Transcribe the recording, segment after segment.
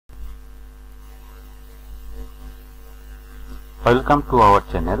Welcome to our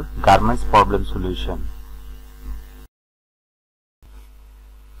channel Garments Problem Solution.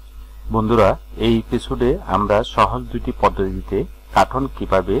 বন্ধুরা, এই এপিসোডে আমরা সহজ দুটি পদ্ধতিতে কাঠন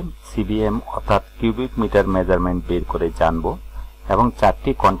কিভাবে CBM অর্থাৎ কিউবিক মিটার মেজারমেন্ট বের করে জানব এবং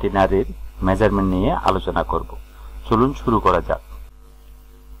চারটি কন্টেইনারের মেজারমেন্ট নিয়ে আলোচনা করব। চলুন শুরু করা যাক।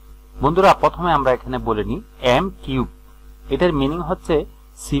 বন্ধুরা, প্রথমে আমরা এখানে বলে নিই m কিউব, এটার মিনিং হচ্ছে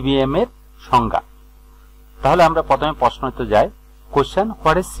CBM এর সংজ্ঞা। তাহলে আমরা প্রথমে প্রশ্নতে যাই। Question,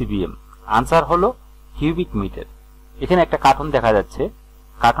 what is CBM? Answer হলো কিউবিক মিটার। এখানে একটা কার্টন দেখা যাচ্ছে,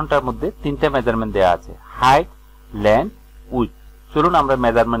 কার্টনটার মধ্যে তিনটা মেজারমেন্ট দেওয়া আছে, হাইট, লেন্থ, উইডথ। চলুন আমরা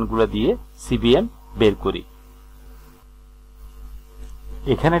মেজারমেন্ট গুলো দিয়ে CBM বের করি।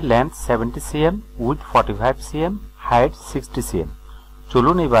 এখানে length 70 cm, width 45 cm, height 60 cm।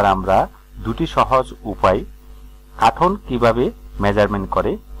 চলুন এবার আমরা দুটি সহজ উপায় কাঠন কিভাবে মেজারমেন্ট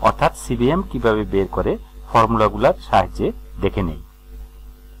করে অর্থাৎ CBM কিভাবে বের করে ফর্মুলাগুলোর সাহায্যে দেখে নেই।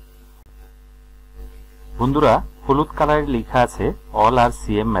 বন্ধুরা, হলুদ কালারে লেখা আছে অল আর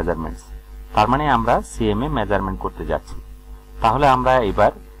CM মেজারমেন্টস, তার মানে আমরা CM এ মেজারমেন্ট করতে যাচ্ছি। তাহলে আমরা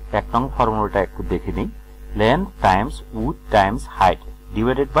এবার এক নং ফর্মুলাটা একটু দেখে নিই। Length Times width Times height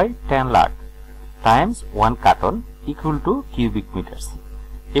divided by 10 lakh Times 1 carton equal to cubic metres.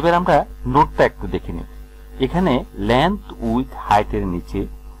 এবার আমরা নোটটা একটু দেখে নিই। এখানে লেন্থ উইথ হাইটের নিচে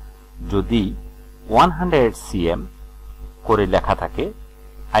যদি 100 cm করে লেখা থাকে,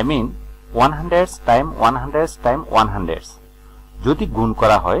 আই মিন 100 টাইম 100 টাইম 100 যদি গুণ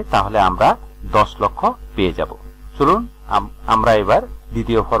করা হয় তাহলে আমরা 10 লক্ষ পেয়ে যাব। চলুন আমরা এবার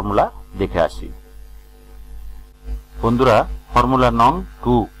দ্বিতীয় ফর্মুলা দেখে আসি। বন্ধুরা, ফর্মুলা নং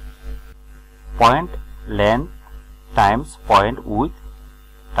 2, point length Times point with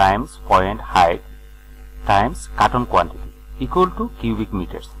Times point height Times carton quantity equal to cubic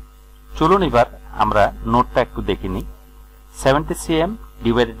metres. চলুন এবার আমরা নোটটা একটু দেখে নিই। 70 cm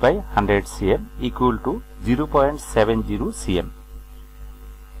divided by 100 cm equal to 0.70 cm.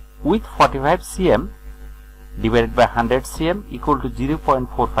 With 45 cm divided by 100 cm equal to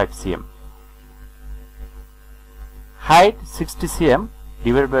 0.45 cm. Height 60 cm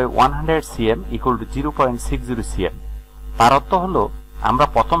divided by 100 cm equal to 0.60 cm. তার অর্থ হলো আমরা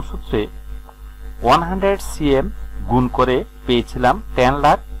প্রথম সূত্রে 100 cm গুণ করে পেয়েছিলাম 10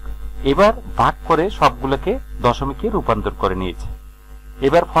 লাখ, এবার ভাগ করে সবগুলোকে দশমিকে রূপান্তর করে নিয়েছি।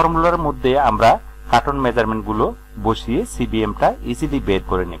 এবার ফর্মুলার মধ্যে আমরা কার্টন মেজারমেন্ট গুলো বসিয়ে CBMটা ইজিলি বের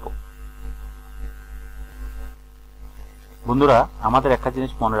করে নেব। বন্ধুরা, আমাদের একটা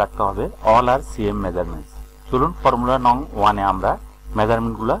জিনিস মনে রাখতে হবে, অল আর CM মেজারমেন্টস। চলুন ফর্মুলা নং 1 এ আমরা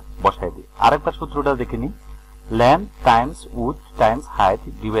মেজারমেন্ট গুলো বসাই দিই। আরেকবার সূত্রটা দেখে নিই। Length Times width Times height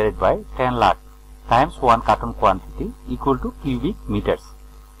divided by 10 lakh Times 1 carton quantity equal to cubic metres.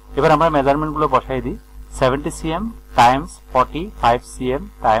 এবার আমরা মেজারমেন্ট গুলো বসাই দিই। 70 cm Times 45 cm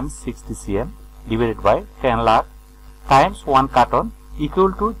Times 60 cm divided by 10 lakh Times 1 carton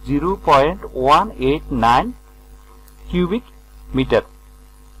equal to 0.189 cubic metre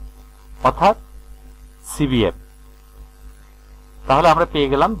অর্থাৎ CBM। তাহলে আমরা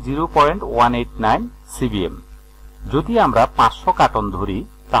পেয়ে গেলাম 0.189 CBM। যদি আমরা 500 কার্টন ধরি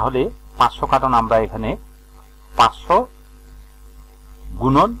তাহলে 500 কার্টন আমরা এখানে 500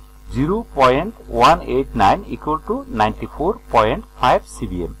 গুণন 0.189 ইকুয়াল টু 94.5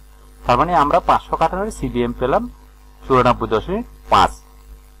 CBM। তার মানে আমরা 500 কার্টনের CBM পেলাম 94.5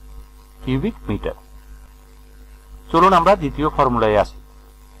 কিউবিক মিটার। চলুন আমরা দ্বিতীয় ফর্মুলায় আসি।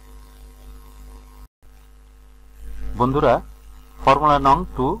 বন্ধুরা, ফর্মুলা নং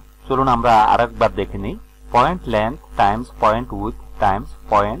 2, চলুন আমরা আরেকবার দেখে নিই। Point length Times point with Times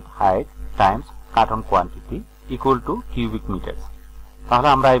point height Times carton quantity equal to cubic metre. তাহলে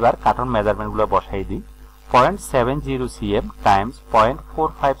আমরা এবার কার্টন মেজারমেন্ট গুলো বসাই দিই। 0.70 cm Times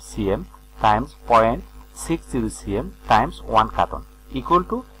 0.45 cm Times 0.60 cm Times 1 carton equal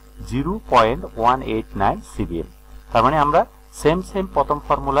to 0.189 CBM। তার মানে আমরা সেম প্রথম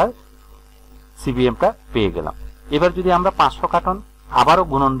ফর্মুলার CBMটা পেয়ে গেলাম। এবার যদি আমরা 500 কার্টন আবারও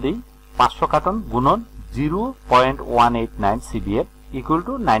গুণন দিই, 500 কার্টন গুণন 0.189 CBM ইকুয়াল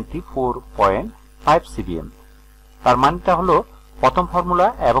টু 94.5 CBM। তার মানটা হলো প্রথম ফর্মুলা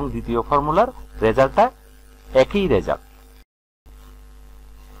এবং দ্বিতীয় ফর্মুলার রেজাল্টটা একই রেজাল্ট।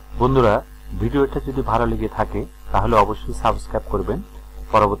 বন্ধুরা, ভিডিওটা যদি ভালো লেগে থাকে তাহলে অবশ্যই সাবস্ক্রাইব করবেন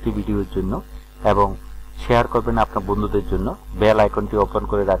পরবর্তী ভিডিওর জন্য এবং শেয়ার করবেন আপনার বন্ধুদের জন্য। বেল আইকনটি ওপেন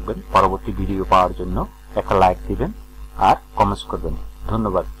করে রাখবেন পরবর্তী ভিডিও পাওয়ার জন্য। একটা লাইক দিবেন আর কমেন্টস করবেন।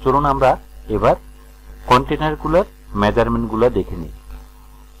 ধন্যবাদ। চলুন আমরা এবার কন্টেইনারগুলোর মেজারমেন্টগুলো দেখে নিই।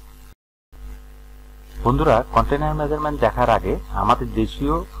 বন্ধুরা, কন্টেইনার মেজারমেন্ট দেখার আগে আমাদের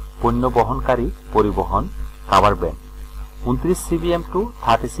দেশীয় পণ্য বহনকারী পরিবহন cover van 29 CBM to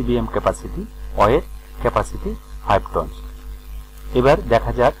 30 CBM capacity, wait capacity 5 tonnes. এবার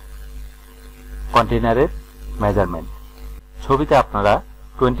দেখা যাক কন্টেইনারের মেজারমেন্ট। ছবিতে আপনারা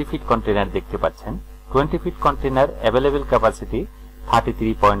 20 ফিট কন্টেইনার দেখতে পাচ্ছেন। 20 fit container available capacity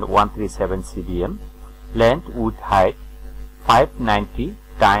 33.137 CBM, length with height 590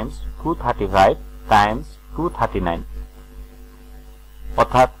 times 235 times 239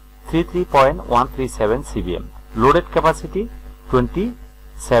 অর্থাৎ 33.137 CBM, loaded capacity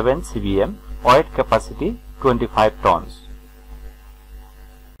 27 CBM, wait capacity 25 tonnes.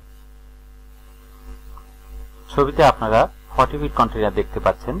 ছবিতে আপনারা 40 ফিট কন্টেইনার দেখতে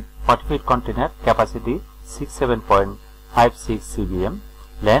পাচ্ছেন। 40 fit container capacity 67.56 CBM,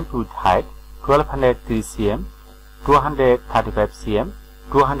 length with height 1230 cm, 235 cm,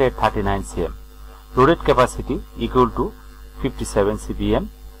 239 cm, loaded capacity equal to 57 CBM,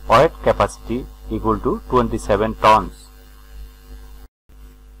 weight capacity equal to 27 tons.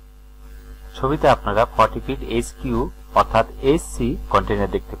 ছবিতে আপনারা 40 fit HQ অর্থাৎ HC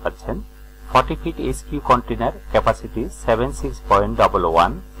container দেখতে পাচ্ছেন। 40 fit HQ container capacity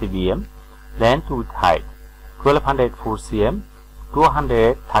 76.11 CBM, length with height 1204 cm,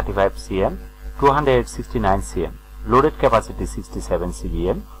 235 cm, 269 cm, loaded capacity 67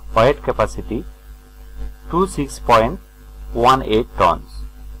 CBM, weight capacity 26.18 tons.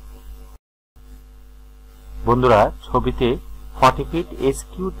 বন্ধুরা ছবিতে 40 fit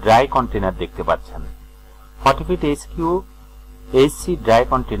HQ dry container দেখতে পাচ্ছেন। 40 fit HQ HC dry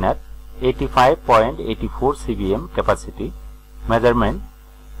container 85.84 CBM capacity, measurement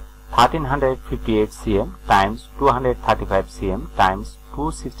 1358 cm times 235 cm times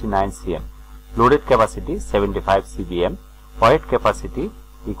 269 cm, loaded capacity 75 CBM, weight capacity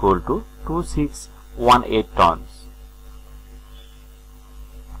equal to 2618 tons.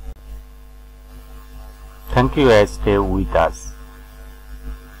 Thank you guys, stay with us.